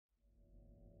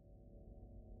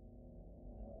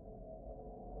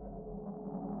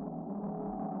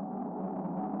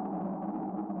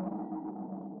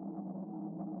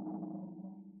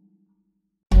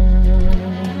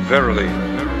Verily,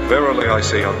 verily I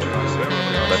say unto you,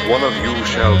 that one of you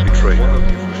shall betray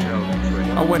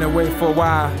him. I went away for a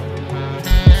while,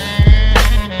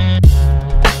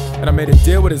 and I made a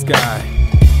deal with this guy,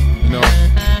 you know.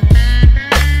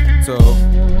 So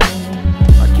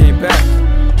I came back.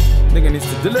 Nigga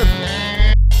needs to deliver.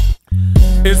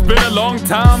 It's been a long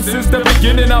time since the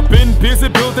beginning. I've been busy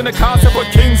building a concept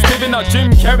with King Steven. Now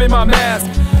Jim carry my mask.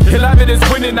 Elaborate is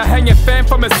winning. I hang a fan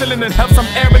from a ceiling and have some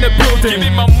air in the building. Give me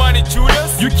my money,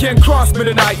 Judas. You can't cross me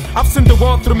tonight. I've seen the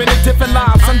world through many different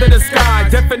lives under the sky.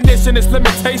 Definition is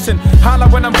limitation. Holla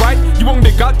when I'm right. You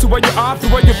only got to where you are through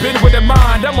where you've been with the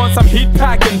mind. I'm on some heat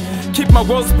packing. Keep my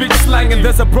world speech slanging.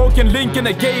 There's a broken link in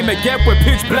the game, a gap where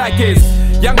pitch black is.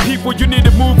 Young people, you need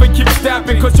to move and keep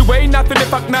stepping, cause you ain't nothing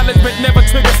if acknowledgement never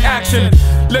triggers action.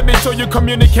 Let me show you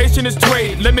communication is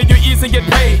trade. Let me you ease and get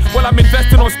paid while I'm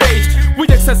investing on stage. We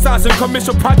exercise and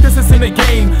commercial practices in the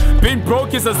game. Being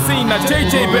broke is a scene, now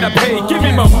JJ better pay. Give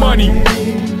me my money.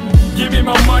 Give me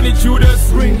my money,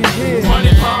 Judas. Money,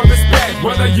 power, respect.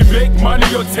 Whether you make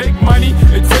money or take money,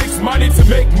 it takes money to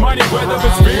make money, whether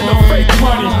it's real or fake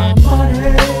money.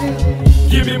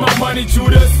 Give me my money,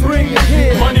 Judas.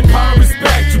 Money, power,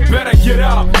 respect. You better get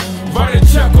up. Write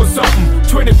a check or something.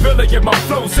 20 billion, my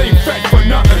flows ain't fake for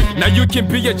nothing. Now you can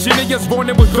be a genius born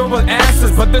in with global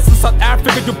answers, but this is South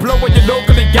Africa, you blow when you're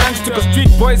locally gangster. Cause street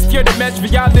boys scared to match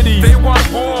reality. They want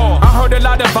war. I heard a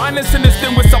lot of violence in this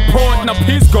thing with support. Now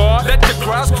peace, God, let the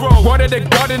grass grow. Water the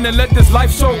garden and let this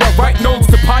life show. I write notes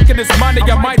to pocket this money.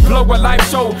 I might blow a live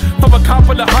show from a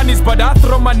couple of honeys, but I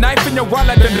throw my knife in your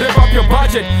wallet and rip up your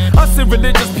budget. I see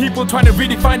religious people trying to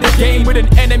redefine the game with an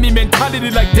enemy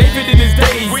mentality like David in his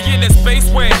days. We in a space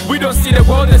where we don't see the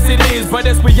world as it is, but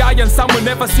as we are young, some will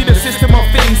never see the system of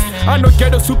things. I know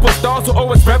ghetto superstars who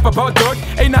always rap about dirt.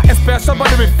 Ain't nothing special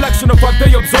but a reflection of what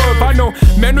they observe. I know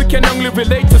men who can only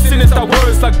relate to sinister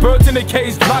words like birds in a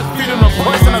cage, blood feeding on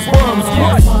poisonous worms.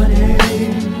 What?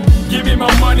 Give me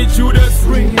my money, Judas.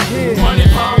 Money,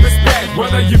 power, respect.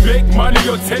 Whether you make money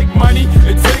or take money,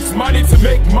 it takes money to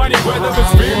make money, whether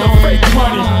it's real or fake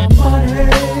money.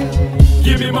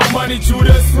 Give me my money,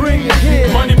 Judas.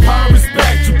 Money, power,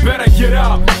 respect. You better get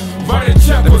up. Write a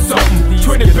check or something.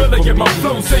 20 billion, my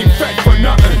flows ain't fake for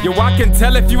nothing. Yo, I can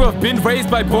tell if you have been raised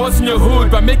by boys in your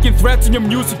hood. By making threats in your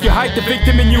music, you hide the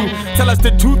victim in you. Tell us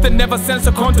the truth and never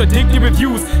censor contradictory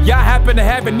reviews. Yeah, I happen to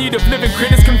have a need of living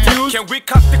critics confused. Can we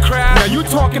cut the crowd? Now you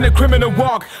talking a criminal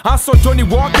walk. I saw Johnny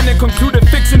walking and concluded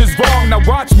fiction is wrong. Now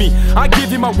watch me, I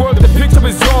give you my word, the picture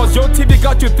is yours. Your TV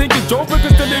got you thinking Joburg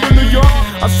is the little New York.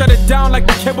 I'll shut it down like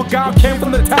the cable guy came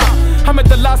from the top. I'm at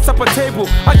the last supper table,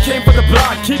 I came for the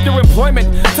block. Keep your employment,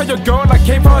 tell your girl I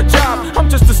came for a job. I'm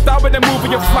just a star with a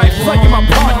movie of flight, playing my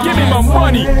part. Give me my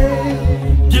money.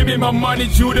 Give me my money,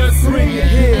 Judas.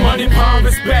 Money, power,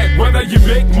 respect. Whether you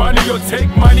make money or take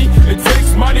money, it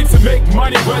takes money to make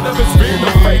money, whether it's real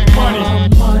or fake money.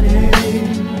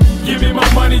 Give me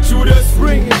my money, Judas.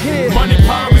 Money,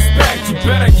 power, respect. You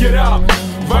better get up.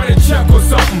 Write a check or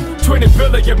something. 20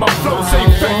 billion, my flows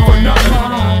ain't fake for nothing.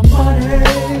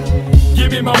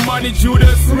 Give me my money,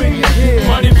 Judas.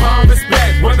 Money, power,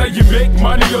 respect. Whether you make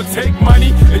money or take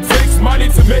money, it takes money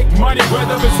to make money,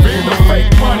 whether it's real or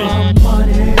fake money.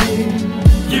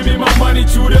 Give me my money,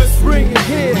 Judas.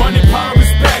 Money, power,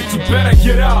 respect. You better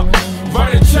get up.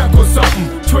 Write a check or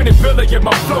something. 20 billion,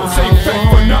 my flows ain't fake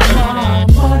for nothing.